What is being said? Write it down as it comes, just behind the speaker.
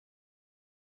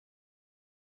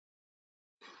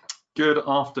Good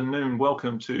afternoon.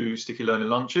 Welcome to Sticky Learning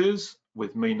Lunches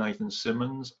with me, Nathan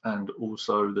Simmons, and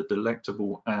also the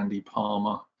delectable Andy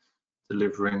Palmer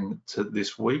delivering to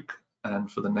this week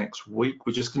and for the next week.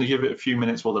 We're just going to give it a few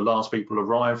minutes while the last people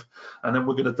arrive, and then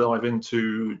we're going to dive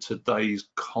into today's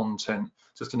content.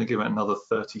 Just going to give it another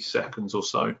 30 seconds or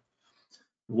so.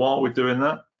 While we're doing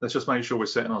that, let's just make sure we're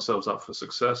setting ourselves up for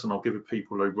success, and I'll give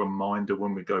people a reminder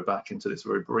when we go back into this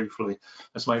very briefly.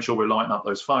 Let's make sure we're lighting up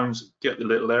those phones, get the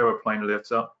little aeroplane lit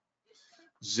up,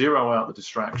 zero out the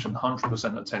distraction,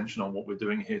 100% attention on what we're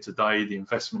doing here today, the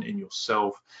investment in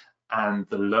yourself and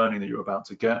the learning that you're about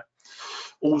to get.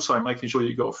 Also making sure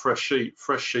you've got a fresh sheet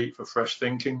for fresh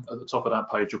thinking. At the top of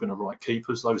that page, you're going to write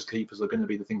keepers. Those keepers are going to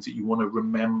be the things that you want to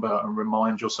remember and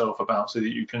remind yourself about so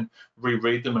that you can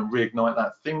reread them and reignite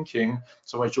that thinking.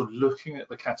 So as you're looking at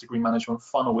the category management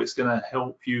funnel, it's going to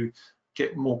help you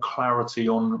get more clarity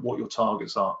on what your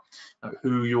targets are,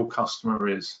 who your customer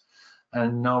is,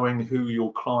 and knowing who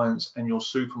your clients and your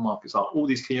supermarkets are. All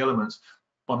these key elements,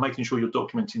 by making sure you're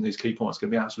documenting these key points, can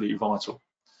be absolutely vital.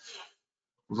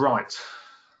 Right.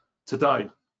 Today,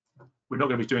 we're not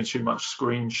going to be doing too much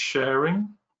screen sharing.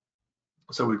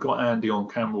 So we've got Andy on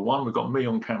camera one, we've got me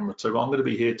on camera two. I'm going to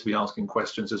be here to be asking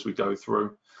questions as we go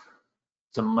through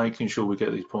to making sure we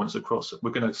get these points across.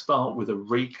 We're going to start with a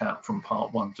recap from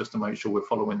part one, just to make sure we're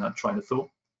following that train of thought.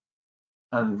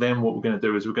 And then what we're going to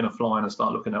do is we're going to fly in and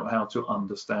start looking at how to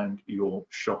understand your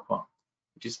shopper,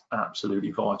 which is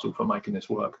absolutely vital for making this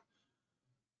work.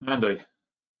 Andy,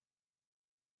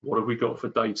 what have we got for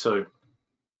day two?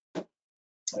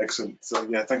 Excellent. So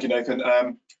yeah, thank you, Nathan.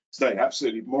 Today,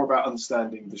 absolutely more about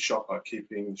understanding the shopper,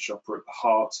 keeping the shopper at the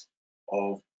heart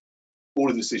of all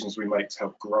the decisions we make to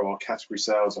help grow our category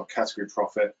sales, our category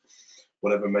profit,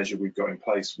 whatever measure we've got in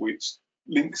place, which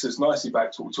links us nicely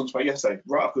back to what we talked about yesterday,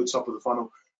 right up at the top of the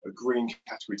funnel, agreeing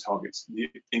category targets, the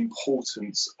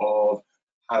importance of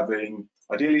having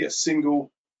ideally a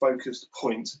single focused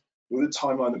point with a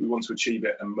timeline that we want to achieve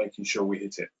it and making sure we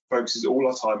hit it. Focuses all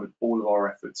our time and all of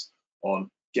our efforts on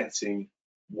getting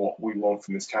what we want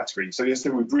from this category. So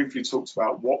yesterday we briefly talked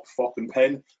about WOP, FOP and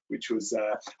PEN, which was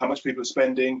how much people are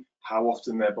spending, how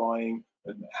often they're buying,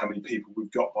 and how many people we've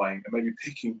got buying, and maybe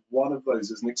picking one of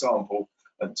those as an example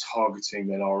and targeting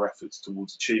then our efforts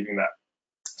towards achieving that.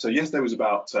 So yesterday was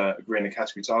about agreeing a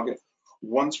category target.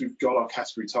 Once we've got our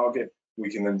category target, we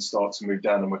can then start to move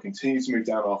down, and we'll continue to move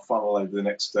down our funnel over the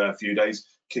next few days,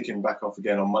 kicking back off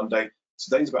again on Monday.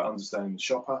 Today's about understanding the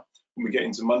shopper. When we get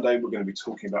into Monday, we're going to be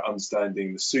talking about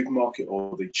understanding the supermarket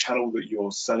or the channel that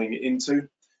you're selling it into.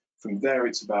 From there,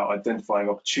 it's about identifying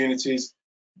opportunities,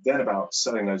 then about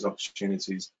selling those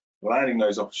opportunities, landing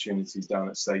those opportunities down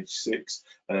at stage 6,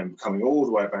 and then coming all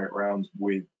the way back around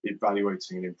with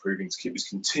evaluating and improving to keep this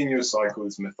continuous cycle,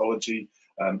 this methodology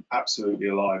absolutely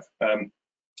alive.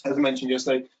 As I mentioned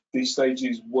yesterday, these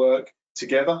stages work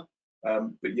together,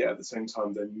 but yeah, at the same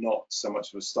time, they're not so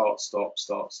much of a start, stop,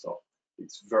 start, stop.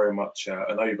 It's very much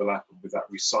an overlap with that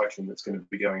recycling that's going to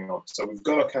be going on. So we've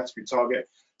got our category target.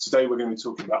 Today, we're going to be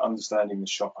talking about understanding the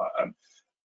shopper. I'm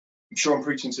sure I'm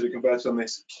preaching to the converted on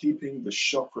this. Keeping the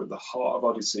shopper at the heart of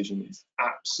our decision is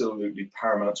absolutely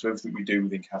paramount to everything we do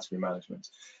within category management.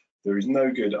 There is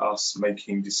no good us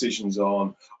making decisions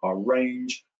on our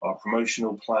range, our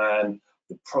promotional plan,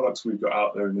 the products we've got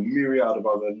out there, and the myriad of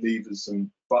other levers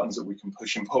and buttons that we can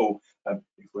push and pull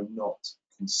if we're not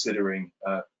considering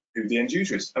who the end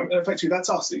user is. And effectively, that's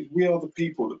us. We are the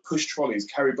people that push trolleys,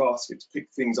 carry baskets, pick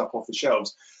things up off the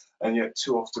shelves, and yet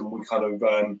too often we kind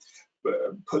of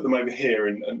put them over here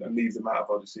and leave them out of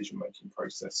our decision-making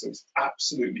process. So it's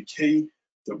absolutely key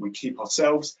that we keep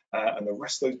ourselves and the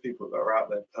rest of those people that are out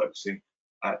there purchasing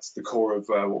at the core of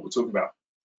what we're talking about.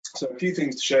 So a few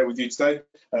things to share with you today.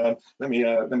 Let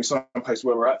me signpost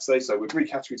where we're at today. So with 3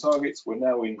 category targets, we're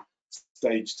now in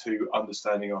stage 2,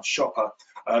 understanding our shopper.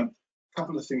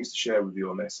 Couple of things to share with you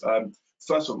on this.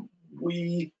 First one,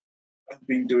 we have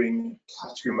been doing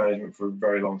category management for a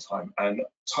very long time, and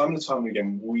time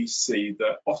again we see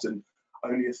that often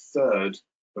only a third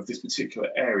of this particular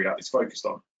area is focused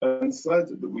on, and the third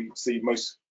that we see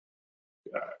most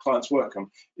clients work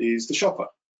on is the shopper,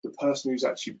 the person who's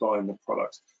actually buying the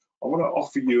product. I want to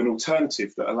offer you an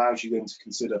alternative that allows you then to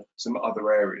consider some other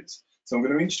areas. So I'm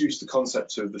going to introduce the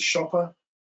concept of the shopper,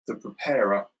 the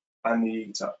preparer, and the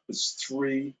eater as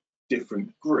 3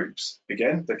 different groups.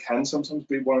 Again, they can sometimes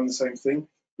be one and the same thing,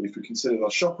 but if we consider our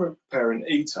shopper, preparer, and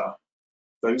eater,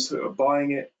 those who are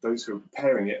buying it, those who are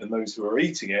preparing it, and those who are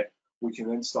eating it, we can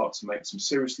then start to make some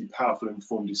seriously powerful,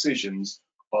 informed decisions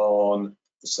on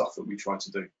the stuff that we try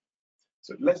to do.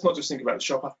 So let's not just think about the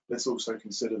shopper, let's also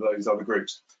consider those other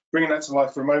groups. Bringing that to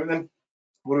life for a moment then,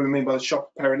 What do we mean by the shopper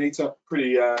parent eater?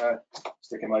 Pretty,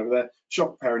 stick him over there.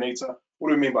 Shopper parent eater. What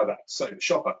do we mean by that? So the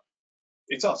shopper,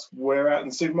 it's us. We're out in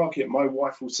the supermarket. My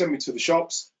wife will send me to the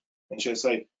shops and she'll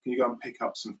say, can you go and pick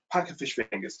up some pack of fish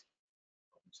fingers?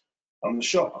 I'm the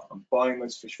shopper. I'm buying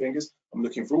those fish fingers. I'm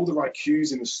looking for all the right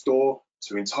cues in the store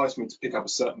to entice me to pick up a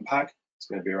certain pack. It's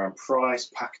going to be around price,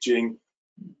 packaging,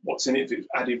 what's in it, if it's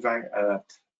added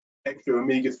extra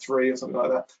omega-3 or something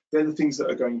like that. They're the things that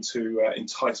are going to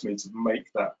entice me to make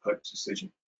that purchase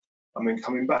decision. I'm then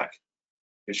coming back,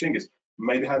 fish fingers,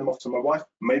 maybe hand them off to my wife,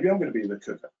 maybe I'm going to be the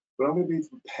cooker, but I'm going to be the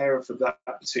preparer for that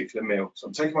particular meal. So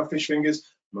I'm taking my fish fingers,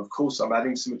 and of course I'm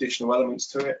adding some additional elements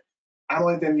to it. Am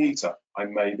I then the eater? I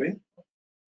may be,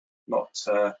 not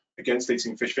against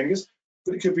eating fish fingers,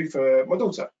 but it could be for my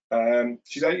daughter.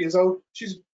 She's 8 years old, she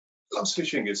loves fish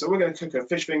fingers, so we're going to cook her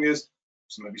fish fingers,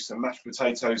 so maybe some mashed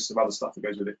potatoes, some other stuff that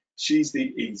goes with it. She's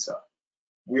the eater.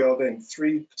 We are then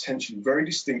 3 potentially very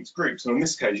distinct groups, and on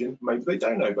this occasion, maybe they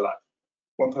don't overlap.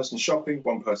 One person's shopping,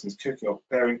 one person's cooking or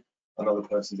preparing, another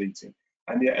person's eating.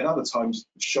 And yet, at other times,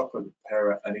 the shopper, the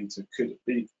preparer, and eater could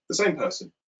be the same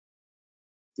person.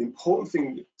 The important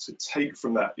thing to take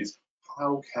from that is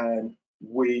how can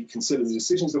we consider the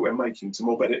decisions that we're making to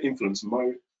more better influence,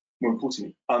 more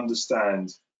importantly,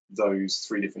 understand those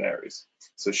 3 different areas.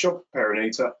 So shopper, preparer, and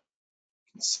eater,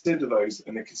 consider those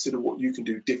and then consider what you can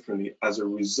do differently as a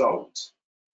result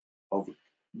of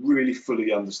really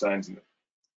fully understanding them.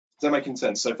 Is that making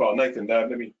sense so far? Nathan, let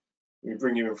me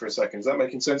bring you in for a second. Is that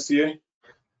making sense to you?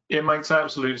 It makes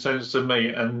absolute sense to me,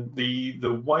 and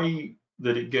the way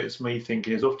that it gets me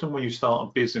thinking is often when you start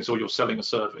a business or you're selling a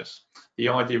service, the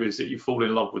idea is that you fall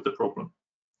in love with the problem.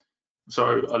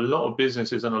 So a lot of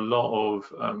businesses and a lot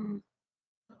of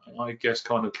I guess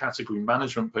kind of category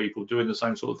management people doing the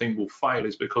same sort of thing will fail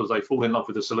is because they fall in love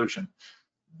with the solution.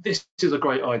 This is a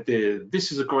great idea.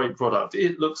 This is a great product.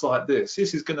 It looks like this.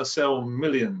 This is going to sell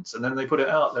millions. And then they put it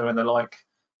out there and they're like,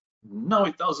 no,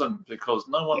 it doesn't, because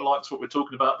no one likes what we're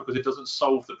talking about because it doesn't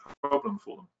solve the problem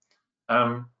for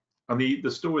them. And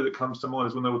the story that comes to mind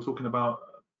is when they were talking about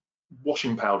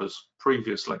washing powders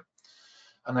previously.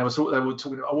 And they were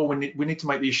talking, oh, well, we need to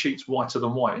make these sheets whiter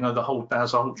than white, you know, the whole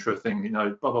DAS Ultra thing, you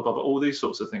know, blah, blah, blah, all these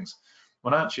sorts of things.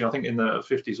 When actually, I think in the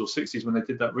 50s or 60s, when they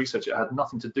did that research, it had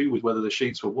nothing to do with whether the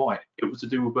sheets were white. It was to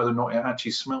do with whether or not it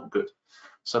actually smelled good.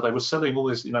 So they were selling all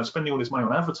this, you know, spending all this money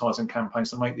on advertising campaigns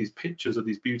to make these pictures of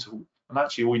these beautiful, and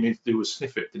actually all you need to do was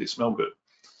sniff it. Did it smell good?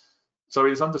 So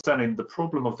it's understanding the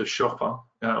problem of the shopper,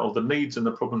 or the needs and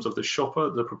the problems of the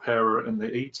shopper, the preparer, and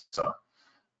the eater,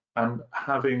 and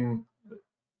having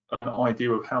an idea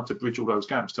of how to bridge all those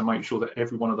gaps to make sure that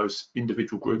every one of those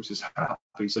individual groups is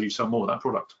happy, so you sell more of that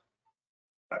product.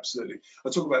 Absolutely. I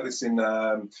talk about this in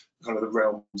kind of the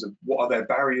realms of what are their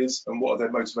barriers and what are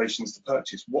their motivations to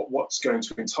purchase. What's going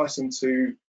to entice them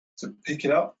to pick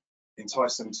it up,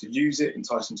 entice them to use it,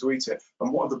 entice them to eat it,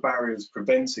 and what are the barriers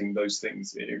preventing those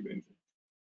things?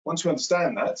 Once we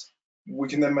understand that, we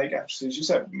can then make, actually, as you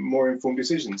said, more informed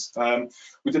decisions.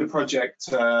 We did a project,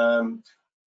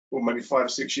 well, maybe 5 or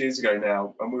 6 years ago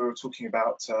now, and we were talking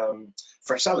about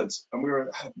fresh salads, and we were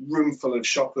a room full of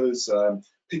shoppers,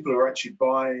 people who are actually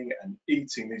buying and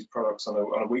eating these products on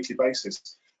a weekly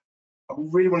basis. I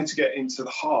really wanted to get into the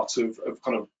heart of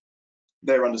kind of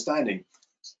their understanding.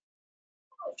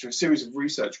 After a series of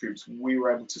research groups, we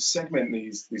were able to segment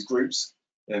these groups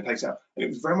and take it out. And it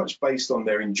was very much based on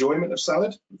their enjoyment of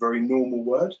salad, a very normal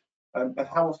word, and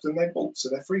how often they bought, so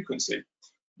their frequency.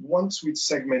 Once we'd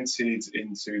segmented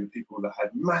into the people that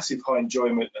had massive high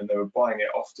enjoyment and they were buying it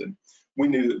often, we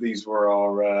knew that these were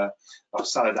our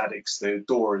salad addicts, the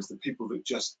adorers, the people that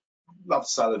just love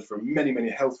salad for many, many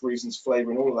health reasons,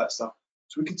 flavor and all of that stuff.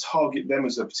 So we could target them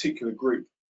as a particular group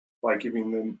by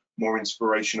giving them more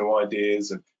inspirational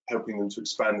ideas and helping them to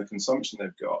expand the consumption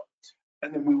they've got.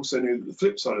 And then we also knew that the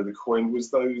flip side of the coin was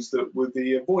those that were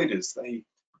the avoiders. They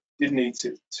didn't eat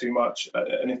it too much,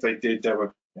 and if they did, they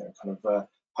were kind of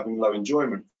having low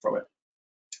enjoyment from it.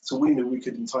 So we knew we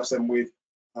could entice them with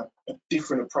a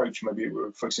different approach. Maybe we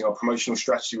were focusing on promotional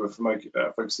strategy, we're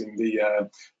focusing the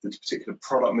particular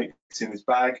product mix in this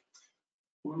bag.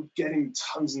 We were getting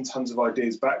tons and tons of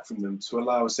ideas back from them to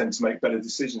allow us then to make better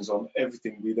decisions on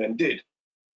everything we then did.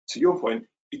 To your point,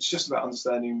 it's just about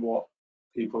understanding what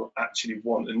people actually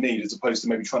want and need, as opposed to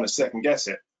maybe trying to second guess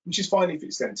it, which is fine if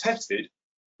it's then tested,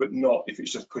 but not if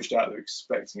it's just pushed out there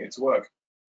expecting it to work.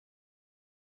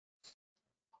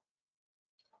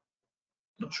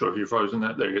 Not sure if you've frozen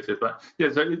that there, but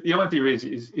yeah, so the idea is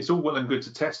it's all well and good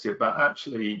to test it, but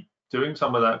actually doing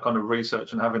some of that kind of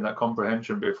research and having that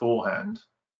comprehension beforehand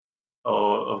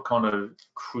of kind of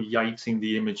creating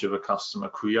the image of a customer,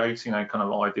 creating a kind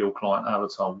of ideal client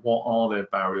avatar. What are their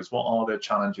barriers? What are their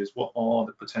challenges? What are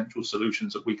the potential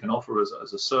solutions that we can offer as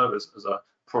a service, as a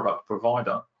product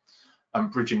provider,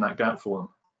 and bridging that gap for them?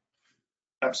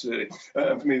 Absolutely.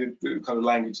 And for me, the kind of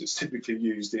language that's typically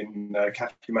used in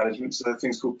category management are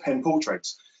things called pen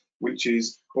portraits, which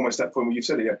is almost that point where you've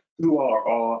said it, who are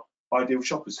our ideal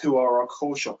shoppers? Who are our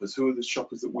core shoppers? Who are the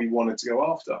shoppers that we wanted to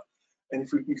go after? And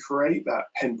if we can create that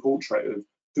pen portrait of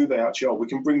who they actually are, we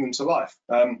can bring them to life.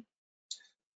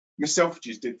 Miss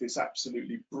Selfridges did this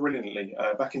absolutely brilliantly.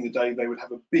 Back in the day, they would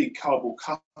have a big cardboard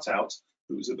cutout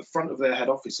that was at the front of their head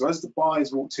office. So as the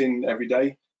buyers walked in every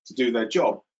day to do their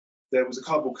job, there was a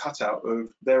cardboard cutout of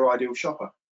their ideal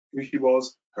shopper, who she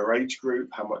was, her age group,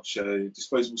 how much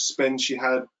disposable spend she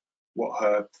had, what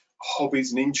her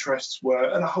hobbies and interests were,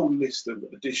 and a whole list of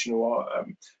additional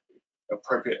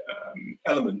appropriate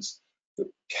elements that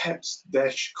kept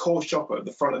their core shopper at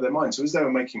the front of their mind. So as they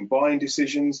were making buying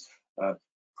decisions,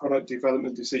 product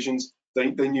development decisions,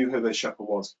 they knew who their shopper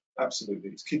was.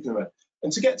 Absolutely, it's keeping them there.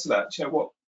 And to get to that, you know what,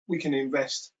 we can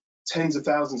invest tens of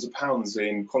thousands of pounds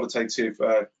in qualitative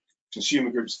consumer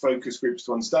groups, focus groups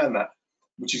to understand that,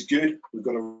 which is good. We've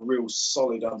got a real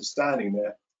solid understanding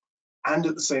there. And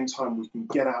at the same time, we can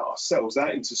get ourselves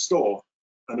out into store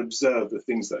and observe the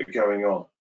things that are going on.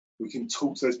 We can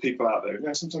talk to those people out there. You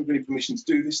know, sometimes we need permission to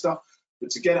do this stuff,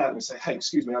 but to get out and say, hey,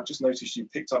 excuse me, I've just noticed you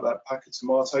picked up that pack of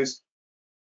tomatoes.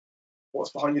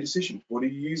 What's behind your decision? What are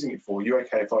you using it for? Are you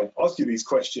okay if I ask you these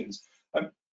questions?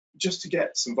 Just to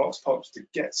get some vox pops, to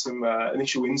get some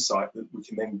initial insight that we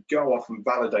can then go off and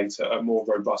validate at a more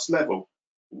robust level.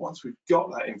 Once we've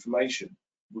got that information,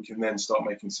 we can then start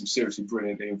making some seriously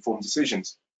brilliantly informed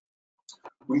decisions.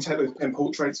 We can take those pen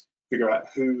portraits, figure out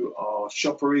who our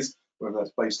shopper is, whether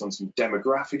that's based on some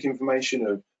demographic information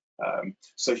of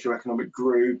socioeconomic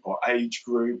group or age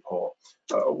group or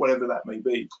whatever that may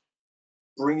be.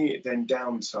 Bringing it then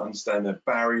down to understand their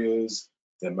barriers,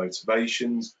 their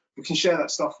motivations. We can share that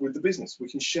stuff with the business. We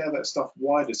can share that stuff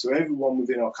wider, so everyone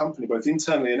within our company, both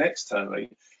internally and externally,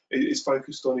 is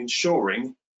focused on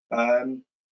ensuring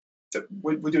that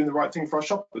we're doing the right thing for our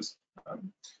shoppers.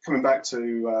 Coming back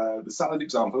to the salad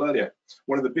example earlier,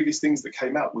 one of the biggest things that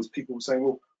came out was people saying,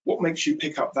 well, what makes you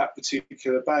pick up that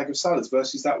particular bag of salads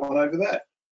versus that one over there?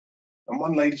 And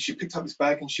one lady, she picked up this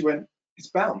bag and she went, it's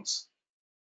Bounce.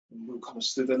 And we all kind of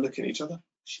stood there looking at each other. What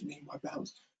does she mean by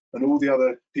Bounce? And all the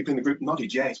other people in the group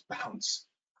nodded, yeah, it's Bounce.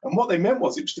 And what they meant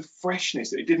was it was the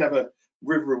freshness. It didn't have a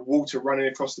river of water running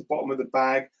across the bottom of the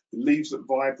bag. The leaves look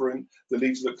vibrant. The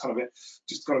leaves look kind of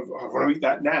just kind of, I want to eat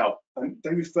that now. And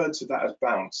they referred to that as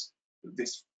Bounce.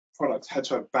 This product had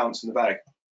to have bounce in the bag.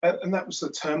 And that was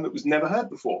a term that was never heard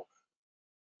before.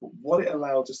 But what it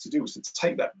allowed us to do was to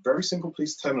take that very simple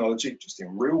piece of terminology, just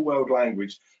in real world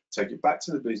language, take it back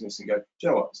to the business and go, do you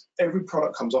know what? Every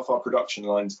product comes off our production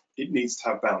lines, it needs to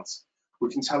have bounce. We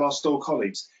can tell our store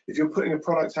colleagues, if you're putting a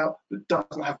product out that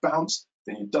doesn't have bounce,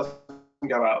 then it doesn't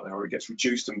go out there, or it gets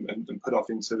reduced and put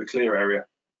off into the clear area.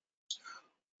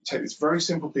 Take this very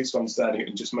simple piece of understanding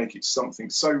and just make it something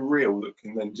so real that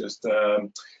can then just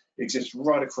exist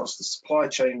right across the supply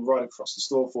chain, right across the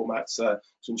store formats to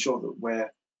ensure that we're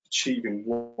achieving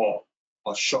what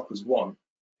our shoppers want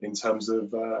in terms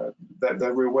of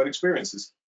their real world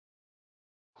experiences.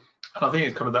 And I think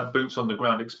it's kind of that boots on the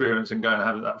ground experience and going and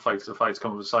having that face-to-face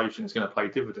conversation is going to pay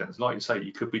dividends. Like you say,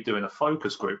 you could be doing a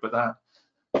focus group, but that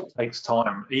takes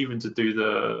time, even to do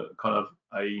the kind of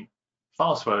a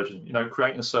fast version, you know,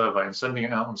 creating a survey and sending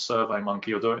it out on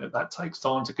SurveyMonkey or doing it. That takes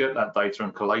time to get that data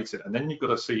and collate it. And then you've got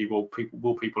to see, well,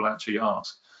 will people actually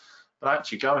ask? But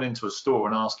actually going into a store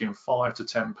and asking 5 to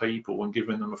 10 people and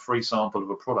giving them a free sample of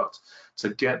a product to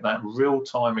get that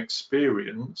real-time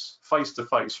experience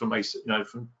face-to-face from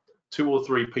from 2 or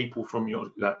 3 people from your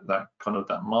that kind of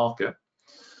that market,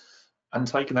 and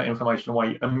taking that information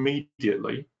away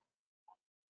immediately,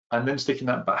 and then sticking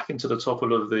that back into the top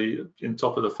of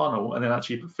the funnel, and then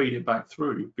actually feed it back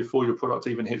through before your product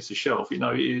even hits the shelf. You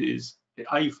know, it is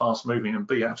A, fast moving, and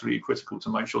B, absolutely critical to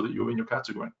make sure that you're in your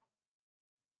category.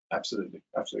 Absolutely,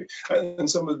 absolutely. And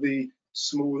some of the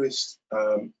smallest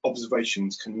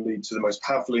observations can lead to the most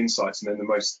powerful insights, and then the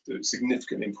most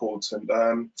significant, important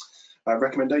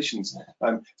recommendations.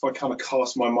 If I kind of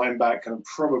cast my mind back, and I'm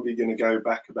probably going to go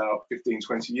back about 15,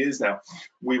 20 years now,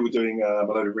 we were doing a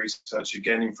load of research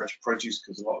again in fresh produce,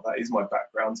 because a lot of that is my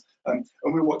background, and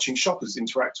we were watching shoppers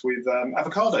interact with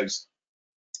avocados.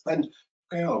 And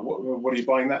you know, what are you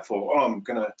buying that for? Oh, I'm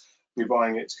going to be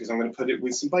buying it because I'm going to put it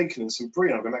with some bacon and some brie,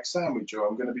 and I'm going to make a sandwich, or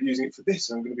I'm going to be using it for this,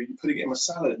 and I'm going to be putting it in my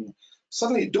salad. And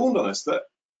suddenly it dawned on us that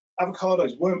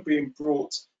avocados weren't being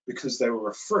brought because they were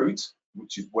a fruit,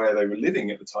 which is where they were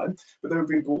living at the time, but they were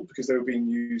being brought because they were being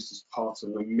used as part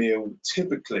of a meal,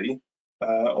 typically,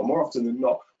 or more often than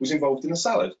not, was involved in a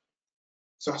salad.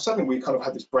 So suddenly we kind of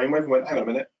had this brainwave and went, hang on a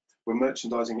minute, we're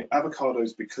merchandising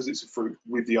avocados because it's a fruit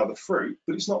with the other fruit,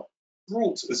 but it's not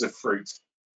brought as a fruit.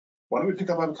 Why don't we pick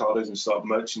up avocados and start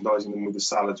merchandising them with the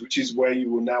salads, which is where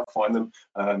you will now find them,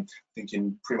 I think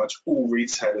in pretty much all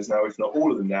retailers now, if not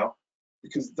all of them now,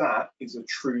 because that is a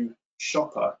true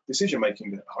shopper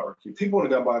decision-making hierarchy. People want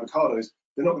to go and buy avocados.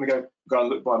 They're not going to go and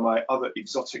look by my other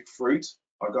exotic fruit.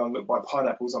 I go and look by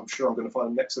pineapples. I'm sure I'm going to find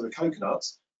them next to the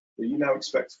coconuts. But you now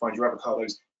expect to find your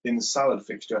avocados in the salad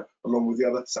fixture along with the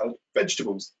other salad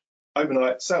vegetables.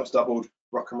 Overnight, sales doubled,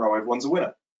 rock and roll, everyone's a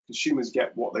winner. Consumers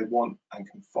get what they want and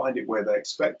can find it where they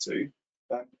expect to,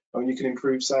 and you can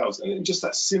improve sales. And just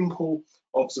that simple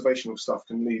observational stuff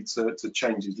can lead to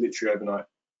changes literally overnight.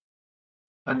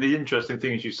 And the interesting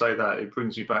thing is you say that, it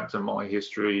brings me back to my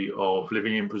history of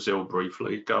living in Brazil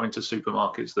briefly, going to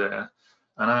supermarkets there.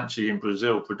 And actually in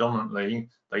Brazil, predominantly,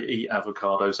 they eat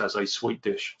avocados as a sweet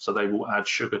dish. So they will add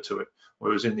sugar to it.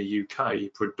 Whereas in the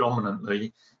UK,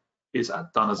 predominantly, it's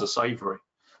done as a savoury.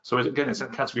 So again, it's a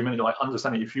category manager. I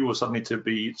understand if you were suddenly to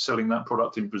be selling that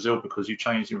product in Brazil because you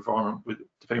changed the environment with,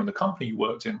 depending on the company you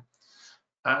worked in,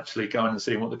 actually going and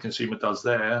seeing what the consumer does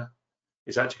there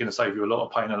is actually going to save you a lot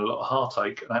of pain and a lot of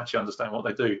heartache, and actually understand what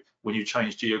they do when you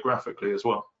change geographically as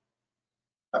well.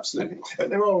 Absolutely.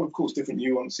 And there are, of course, different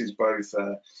nuances both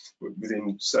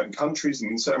within certain countries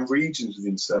and in certain regions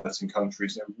within certain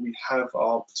countries. You know, we have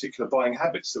our particular buying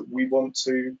habits that we want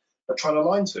to try and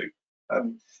align to.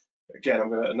 Again, I'm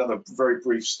going to another very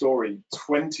brief story.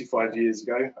 25 years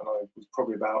ago, and I was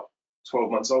probably about 12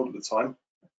 months old at the time.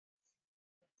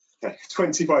 Okay,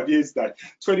 25 years ago,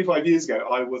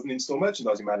 I was an in-store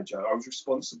merchandising manager. I was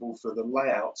responsible for the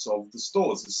layouts of the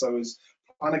stores. So as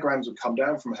planograms would come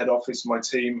down from head office, my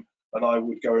team and I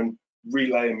would go and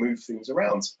relay and move things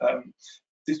around.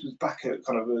 This was back at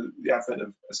kind of the advent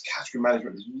of as category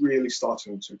management was really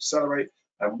starting to accelerate.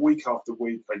 And week after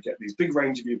week, I'd get these big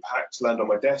range review packs land on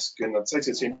my desk, and I'd say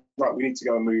to the team, right, we need to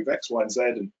go and move X, Y, and Z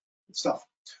and stuff.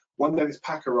 One day, this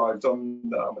pack arrived on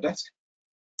my desk,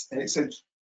 and it said,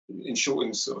 in short,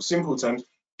 in sort of simple terms,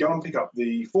 go and pick up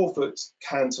the 4-foot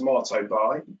canned tomato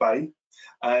bay,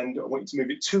 and I want you to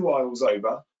move it 2 aisles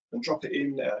over and drop it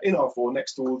in aisle 4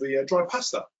 next to all the dry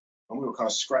pasta. And we were kind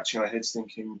of scratching our heads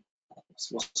thinking,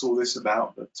 what's all this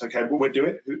about? But okay, we'll do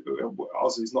it.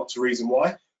 Ours is not to reason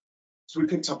why. So we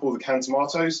picked up all the canned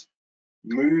tomatoes,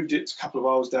 moved it a couple of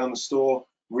aisles down the store,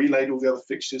 relayed all the other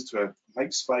fixtures to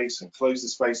make space and close the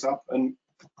space up, and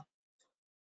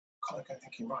kind of go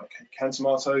thinking, right, okay, canned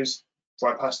tomatoes,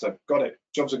 dry pasta, got it,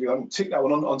 jobs are good, tick that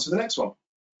one on to the next one.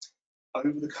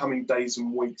 Over the coming days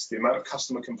and weeks, the amount of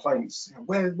customer complaints,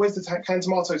 where's the canned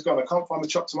tomatoes gone? I can't find my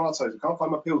chopped tomatoes, I can't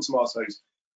find my peeled tomatoes.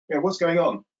 What's going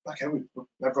on? Okay, no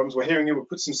problems, we're hearing you, we'll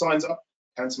put some signs up,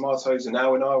 canned tomatoes are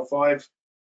now in aisle 5.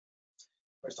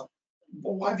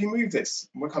 Well, why have you moved this?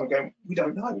 And we're kind of going, we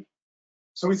don't know.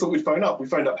 So we thought we'd phone up. We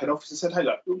phoned up head office and said, hey,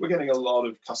 look, we're getting a lot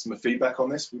of customer feedback on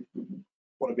this. We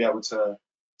want to be able to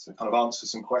kind of answer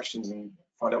some questions and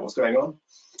find out what's going on.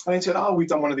 And they said, oh, we've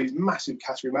done one of these massive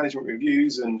category management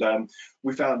reviews, and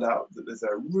we found out that there's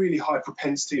a really high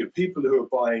propensity of people who are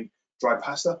buying dry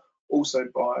pasta also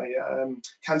buy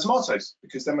canned tomatoes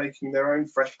because they're making their own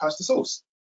fresh pasta sauce.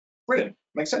 Brilliant,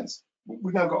 makes sense.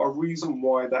 We've now got a reason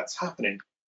why that's happening.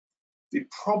 The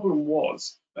problem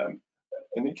was, and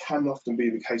it can often be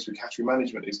the case with category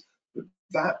management, is that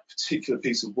that particular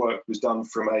piece of work was done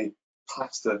from a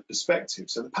pasta perspective.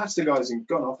 So the pasta guys had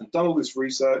gone off and done all this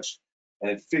research and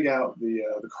had figured out the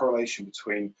correlation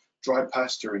between dried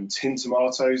pasta and tinned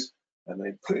tomatoes, and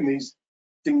they putting these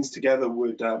things together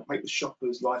would make the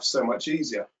shopper's life so much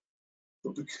easier.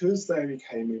 But because they only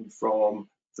came in from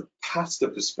the pasta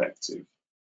perspective,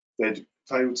 they'd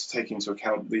failed to take into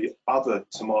account the other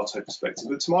tomato perspective.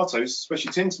 The tomatoes,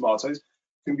 especially tinned tomatoes,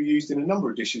 can be used in a number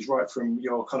of dishes, right from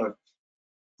your kind of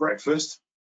breakfast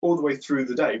all the way through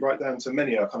the day, right down to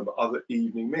many kind of other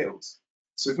evening meals.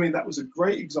 So for me, that was a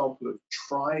great example of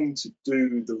trying to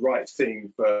do the right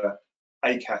thing for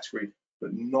a category,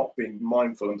 but not being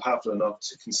mindful and powerful enough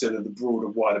to consider the broader,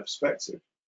 wider perspective.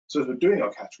 So as we're doing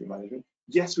our category management,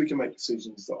 yes, we can make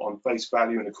decisions that on face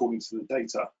value and according to the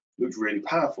data look really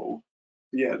powerful,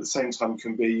 but yeah, at the same time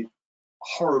can be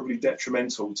horribly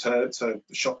detrimental to the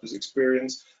shopper's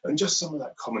experience and just some of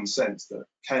that common sense that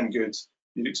canned goods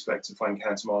you'd expect to find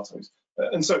canned tomatoes.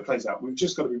 And so it plays out. We've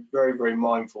just got to be very, very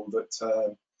mindful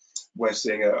that we're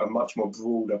seeing a much more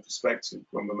broader perspective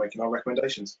when we're making our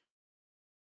recommendations.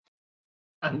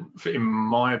 And in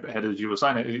my head, as you were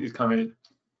saying, it's kind of,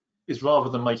 is rather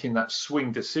than making that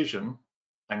swing decision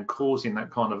and causing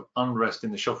that kind of unrest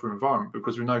in the shopper environment,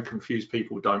 because we know confused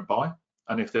people don't buy.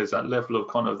 And if there's that level of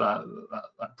kind of that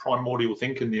primordial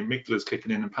thinking, the amygdala's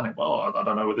kicking in and panic, well, I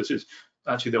don't know what this is,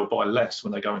 actually they'll buy less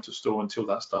when they go into store until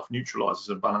that stuff neutralizes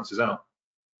and balances out.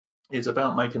 It's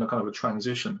about making a kind of a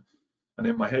transition. And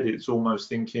in my head, it's almost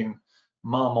thinking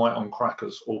Marmite on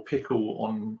crackers or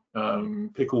pickle on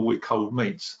pickle with cold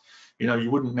meats. You know,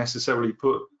 you wouldn't necessarily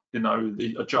put, you know,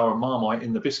 a jar of Marmite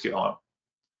in the biscuit aisle,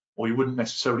 or you wouldn't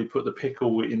necessarily put the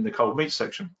pickle in the cold meat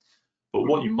section. But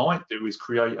what you might do is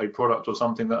create a product or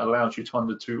something that allows you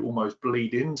to almost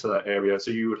bleed into that area.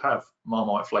 So you would have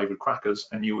Marmite flavored crackers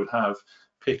and you would have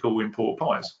pickle in pork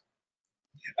pies.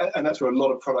 And that's where a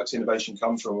lot of product innovation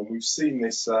comes from. And we've seen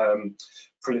this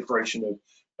proliferation of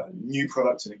new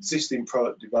products and existing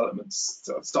product developments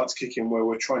start to kick in, where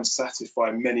we're trying to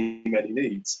satisfy many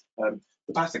needs.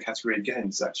 The pasta category, again,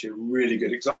 is actually a really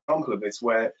good example of this,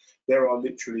 where there are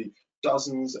literally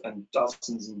dozens and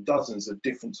dozens and dozens of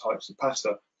different types of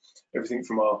pasta. Everything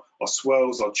from our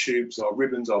swirls, our tubes, our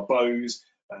ribbons, our bows,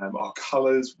 our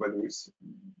colours, whether it's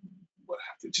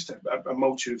just a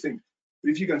multitude of things.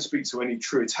 But if you go and speak to any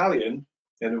true Italian,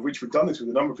 and of which we've done this with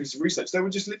a number of pieces of research, they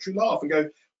would just literally laugh and go,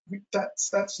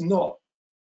 that's not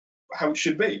how it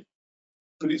should be.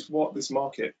 But it's what this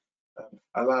market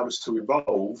allowed us to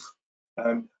evolve,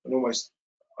 and almost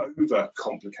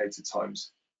over-complicated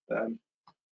times.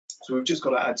 So we've just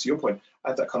got to add, to your point,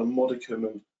 add that kind of modicum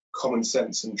of common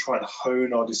sense and try and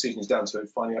hone our decisions down to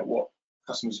finding out what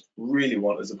customers really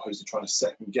want, as opposed to trying to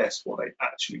second guess what they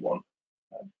actually want.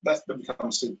 That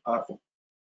becomes super powerful.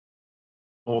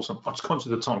 Awesome. I'm just conscious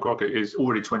of the time clock. It is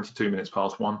already 22 minutes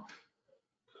past 1.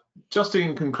 Just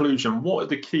in conclusion, what are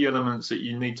the key elements that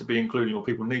you need to be including, or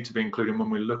people need to be including, when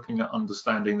we're looking at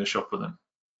understanding the shopper then?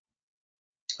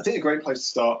 I think a great place to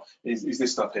start is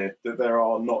this stuff here, that there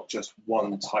are not just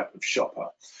one type of shopper.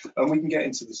 And we can get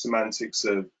into the semantics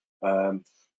of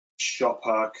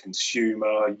shopper,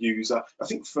 consumer, user. I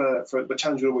think for the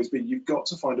challenge will always be, you've got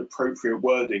to find appropriate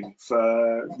wording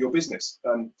for your business.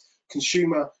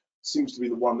 Consumer seems to be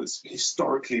the one that's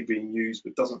historically been used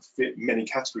but doesn't fit many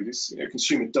categories. You know,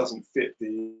 consumer doesn't fit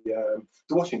the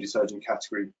washing detergent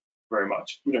category very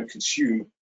much. We don't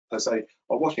consume, per se,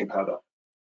 our washing powder.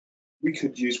 We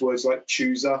could use words like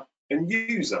chooser and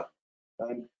user,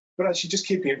 but actually just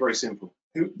keeping it very simple.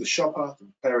 The shopper, the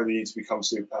preparer, they need to become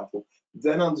super powerful.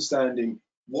 Then understanding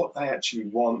what they actually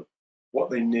want, what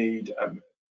they need,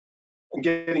 and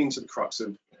getting into the crux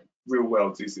of real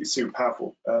world is super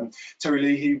powerful. Terry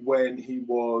Leahy, when he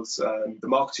was the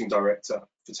marketing director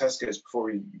for Tesco's before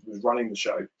he was running the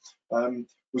show,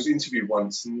 was interviewed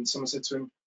once, and someone said to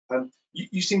him,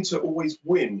 you seem to always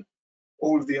win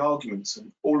all of the arguments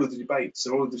and all of the debates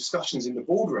and all of the discussions in the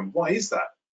boardroom. Why is that?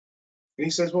 And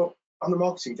he says, well, I'm the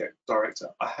marketing director.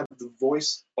 I have the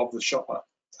voice of the shopper.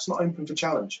 That's not open for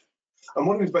challenge. And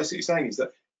what he was basically saying is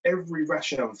that every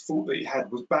rationale and thought that he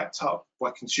had was backed up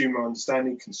by consumer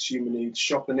understanding, consumer needs,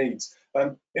 shopper needs.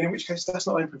 And in which case, that's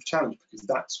not open for challenge, because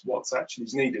that's what's actually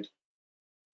is needed.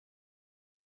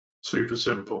 Super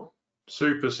simple.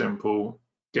 Super simple.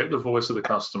 Get the voice of the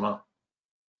customer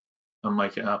and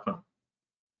make it happen.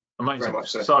 Amazing. Very much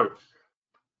so. So,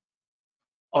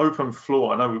 open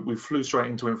floor. I know we flew straight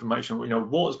into information. You know,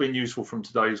 what has been useful from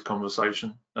today's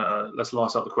conversation? Let's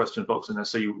light up the question box and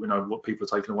let's see, you know, what people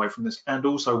are taking away from this, and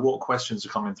also what questions are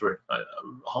coming through.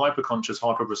 Hyper conscious,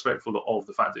 hyper respectful of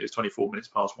the fact that it's 24 minutes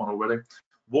past 1 already.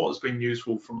 What has been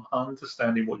useful from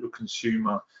understanding what your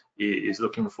consumer is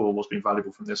looking for? What's been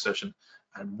valuable from this session,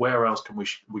 and where else can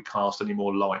we cast any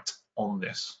more light on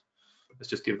this? Let's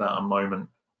just give that a moment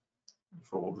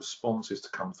for responses to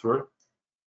come through.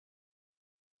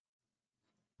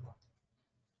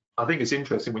 I think it's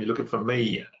interesting when you look at, for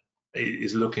me,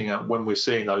 is looking at when we're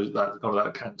seeing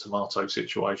that canned tomato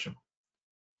situation,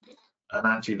 and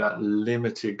actually that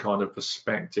limited kind of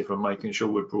perspective and making sure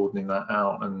we're broadening that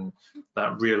out, and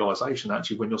that realization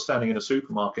actually when you're standing in a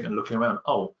supermarket and looking around,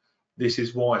 oh, this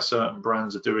is why certain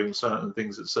brands are doing certain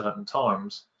things at certain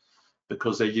times,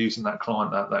 because they're using that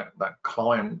client, that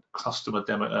client customer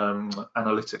demo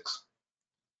analytics.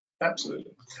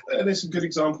 Absolutely. And there's some good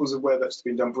examples of where that's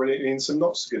been done brilliantly, and some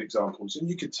not so good examples. And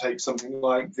you could take something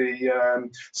like the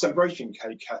celebration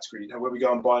cake category, you know, where we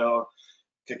go and buy our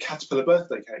Caterpillar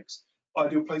birthday cakes.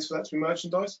 Ideal place for that to be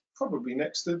merchandised, probably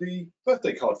next to the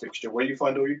birthday card fixture, where you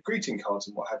find all your greeting cards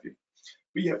and what have you.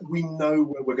 But yeah, we know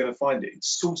where we're going to find it.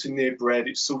 It's sorted near bread,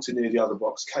 it's sorted near the other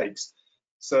box cakes.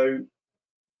 So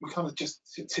we kind of just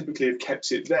typically have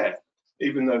kept it there,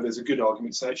 even though there's a good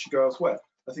argument to say it should go elsewhere.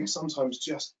 I think sometimes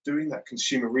just doing that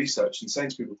consumer research and saying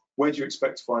to people, where do you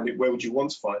expect to find it? Where would you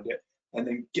want to find it? And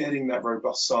then getting that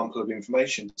robust sample of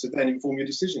information to then inform your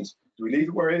decisions. Do we leave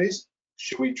it where it is?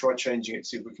 Should we try changing it,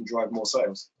 see if we can drive more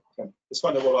sales? Let's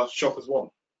find out what our shoppers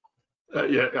want.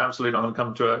 Yeah, absolutely. I'm going to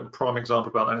come to a prime example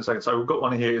about that in a second. So we've got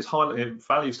one here is highlighting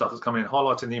value stuff that's coming in,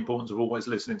 highlighting the importance of always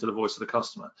listening to the voice of the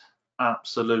customer.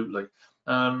 Absolutely.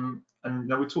 And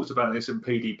we talked about this in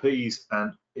PDPs,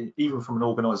 and even from an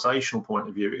organizational point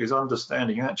of view, is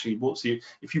understanding actually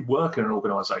if you work in an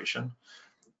organization,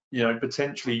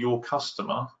 potentially your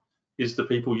customer is the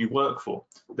people you work for.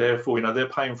 Therefore, they're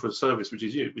paying for a service, which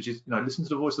is listen to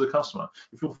the voice of the customer.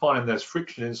 If you're finding there's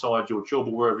friction inside your job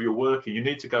or wherever you're working, you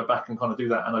need to go back and kind of do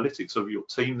that analytics of your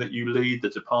team that you lead, the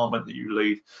department that you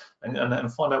lead,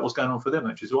 and find out what's going on for them,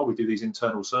 which is why we do these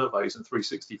internal surveys and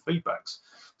 360 feedbacks.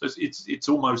 So it's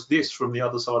almost this from the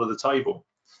other side of the table.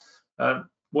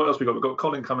 What else we got? We've got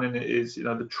Colin coming in. Is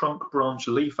the trunk, branch,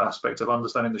 leaf aspect of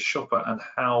understanding the shopper and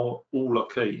how all are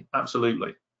key.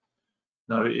 Absolutely.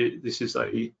 No, this is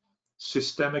a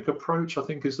systemic approach, I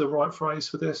think is the right phrase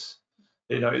for this.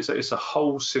 It's a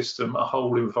whole system, a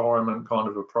whole environment kind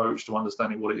of approach to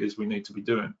understanding what it is we need to be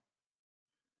doing.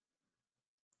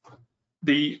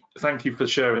 Thank you for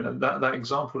sharing. And that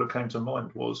example that came to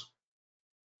mind was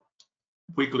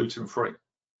we're gluten free.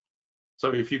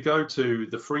 So if you go to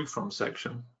the free from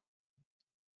section,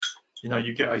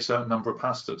 you get a certain number of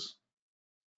pastas.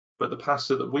 But the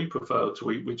pasta that we prefer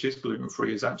to eat, which is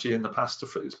gluten-free, is actually in the pasta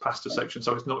section.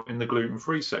 So it's not in the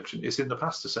gluten-free section, it's in the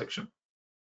pasta section.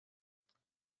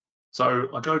 So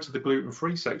I go to the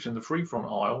gluten-free section, the free from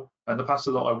aisle, and the pasta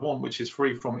that I want, which is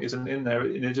free from, isn't in there.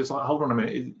 And it's just like, hold on a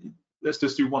minute, let's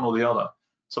just do one or the other.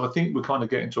 So I think we're kind of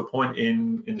getting to a point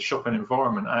in the shopping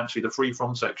environment, actually the free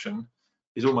from section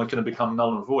is almost going to become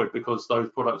null and void, because those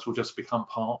products will just become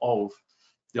part of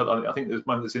the other. I think there's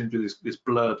one that's into this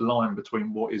blurred line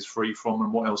between what is free from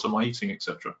and what else am I eating,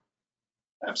 etc.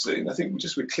 Absolutely. And I think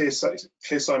just with clear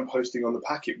signposting on the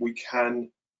packet, we can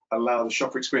allow the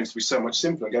shopper experience to be so much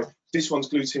simpler. And go, this one's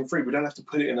gluten free. We don't have to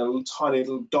put it in a tiny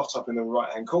little dot up in the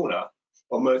right hand corner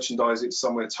or merchandise it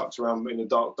somewhere tucked around in a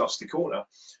dark, dusty corner.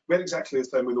 We had exactly the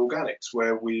same with organics,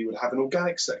 where we would have an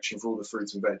organic section for all the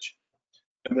fruit and veg.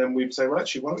 And then we'd say, well,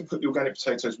 actually, why don't we put the organic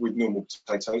potatoes with normal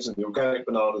potatoes and the organic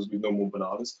bananas with normal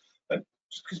bananas? And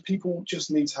just because people just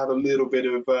need to have a little bit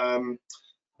of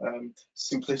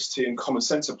simplicity and common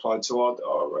sense applied to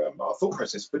our thought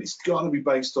process, but it's got to be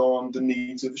based on the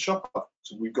needs of the shopper.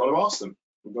 So we've got to ask them,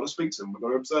 we've got to speak to them, we've got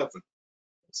to observe them.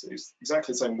 So it's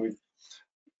exactly the same with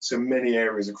so many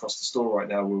areas across the store right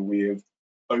now where we have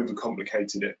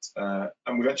overcomplicated it,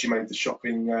 and we've actually made the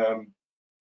shopping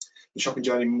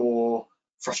journey more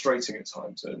frustrating at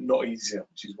times and not easier,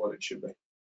 which is what it should be.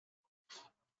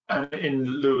 And in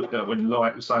lieu of when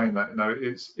Light was saying that,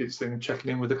 it's then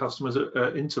checking in with the customers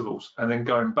at intervals and then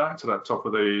going back to that top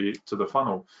of the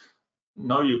funnel.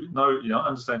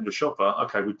 Understand your shopper.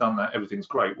 Okay, we've done that. Everything's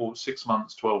great. Well, 6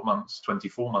 months, 12 months,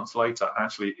 24 months later,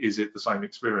 actually, is it the same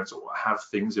experience, or have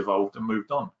things evolved and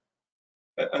moved on?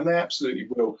 And they absolutely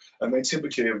will. And they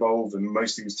typically evolve, and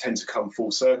most things tend to come full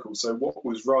circle. So what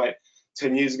was right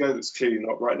 10 years ago that's clearly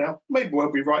not right now, maybe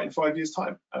won't be right in 5 years'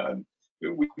 time.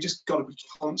 We just got to be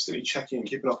constantly checking and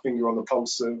keeping our finger on the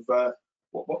pulse of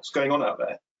what's going on out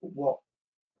there, what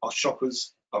our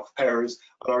shoppers, our preparers,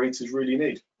 and our eaters really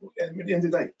need. At the end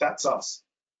of the day, that's us.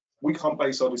 We can't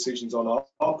base our decisions on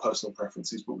our personal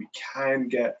preferences, but we can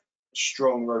get a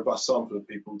strong, robust sample of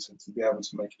people to be able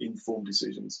to make informed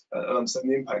decisions and understand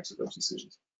the impacts of those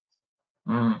decisions.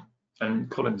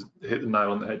 And Colin's hit the nail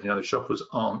on the head. The shoppers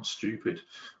aren't stupid.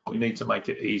 We need to make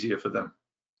it easier for them.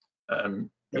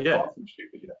 Yeah,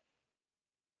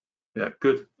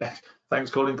 good.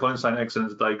 Thanks, Colin. Colin's saying excellent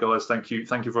today, guys. Thank you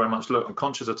very much. Look, I'm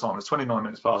conscious of time. It's 29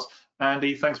 minutes past.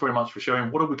 Andy, thanks very much for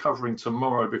sharing. What are we covering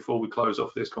tomorrow before we close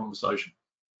off this conversation?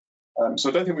 So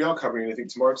I don't think we are covering anything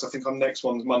tomorrow, because I think our next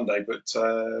one's Monday. But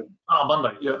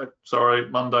Monday. Yeah, sorry,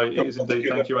 Monday is indeed.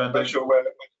 Thank you, Andy.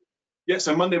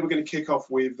 So Monday we're going to kick off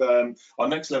with our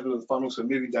next level of the funnel. So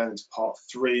moving down into part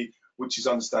 3, which is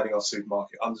understanding our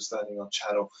supermarket, understanding our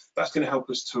channel. That's going to help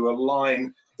us to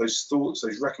align those thoughts,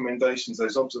 those recommendations,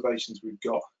 those observations we've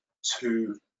got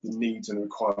to the needs and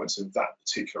requirements of that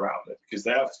particular outlet, because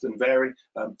they often vary.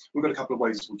 We've got a couple of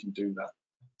ways we can do that.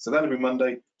 So that'll be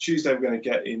Monday. Tuesday, we're going to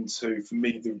get into, for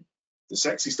me, the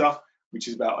sexy stuff, which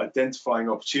is about identifying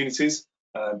opportunities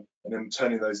and then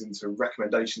turning those into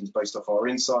recommendations based off our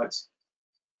insights.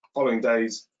 Following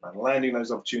days, landing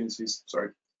those opportunities,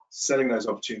 selling those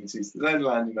opportunities, then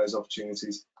landing those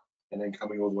opportunities, and then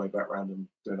coming all the way back around and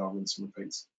doing our rinse and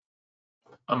repeats.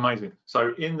 Amazing.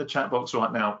 So in the chat box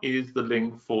right now is the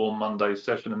link for Monday's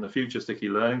session and the future Sticky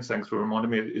Learnings. Thanks for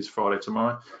reminding me, it is Friday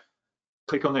tomorrow.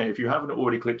 Click on there. If you haven't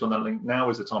already clicked on that link, now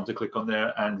is the time to click on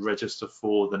there and register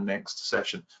for the next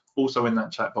session. Also in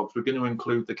that chat box, we're going to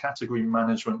include the category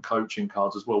management coaching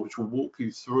cards as well, which will walk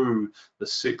you through the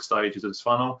 6 stages of this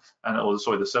funnel, and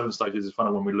the 7 stages of this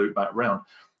funnel when we loop back round.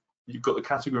 You've got the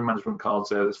category management cards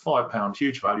there. There's £5,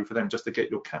 huge value for them, just to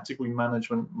get your category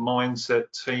management mindset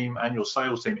team and your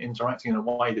sales team interacting in a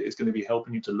way that is going to be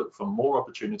helping you to look for more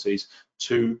opportunities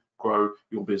to grow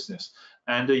your business.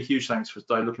 Andy, huge thanks for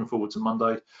today. Looking forward to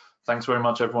Monday. Thanks very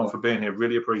much, everyone, for being here.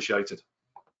 Really appreciate it.